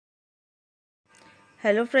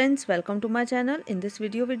Hello friends, welcome to my channel. In this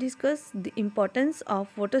video we discuss the importance of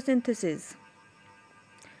photosynthesis.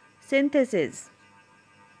 Synthesis.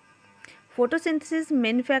 Photosynthesis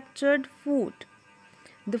manufactured food.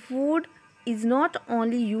 The food is not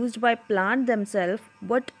only used by plants themselves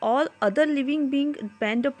but all other living beings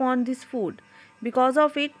depend upon this food. Because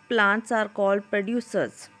of it, plants are called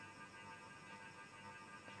producers.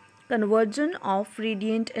 Conversion of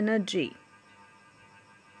radiant energy.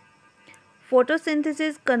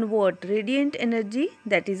 Photosynthesis converts radiant energy,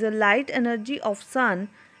 that is a light energy of sun,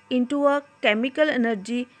 into a chemical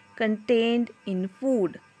energy contained in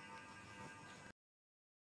food.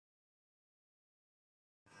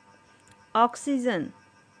 Oxygen.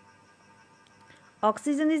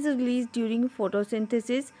 Oxygen is released during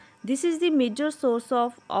photosynthesis. This is the major source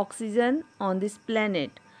of oxygen on this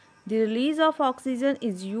planet. The release of oxygen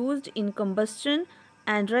is used in combustion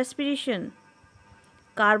and respiration.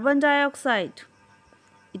 Carbon dioxide.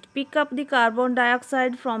 It picks up the carbon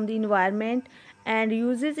dioxide from the environment and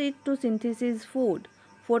uses it to synthesize food.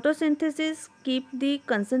 Photosynthesis keeps the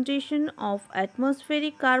concentration of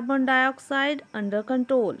atmospheric carbon dioxide under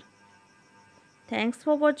control. Thanks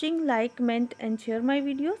for watching. Like, comment and share my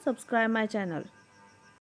video. Subscribe my channel.